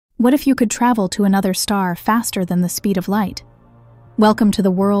What if you could travel to another star faster than the speed of light? Welcome to the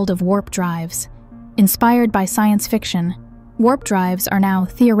world of warp drives. Inspired by science fiction, warp drives are now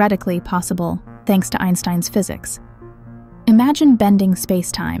theoretically possible thanks to Einstein's physics. Imagine bending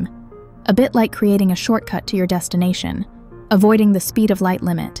space-time, a bit like creating a shortcut to your destination, avoiding the speed of light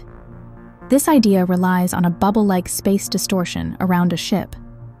limit. This idea relies on a bubble-like space distortion around a ship.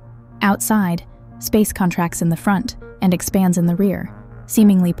 Outside, space contracts in the front and expands in the rear,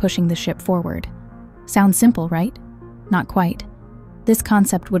 seemingly pushing the ship forward. Sounds simple, right? Not quite. This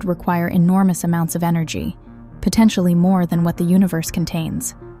concept would require enormous amounts of energy, potentially more than what the universe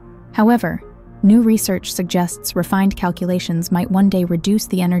contains. However, new research suggests refined calculations might one day reduce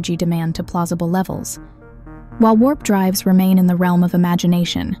the energy demand to plausible levels. While warp drives remain in the realm of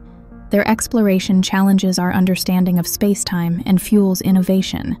imagination, their exploration challenges our understanding of space-time and fuels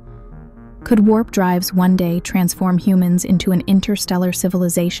innovation. Could warp drives one day transform humans into an interstellar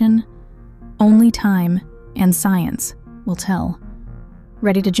civilization? Only time and science will tell.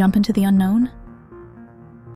 Ready to jump into the unknown?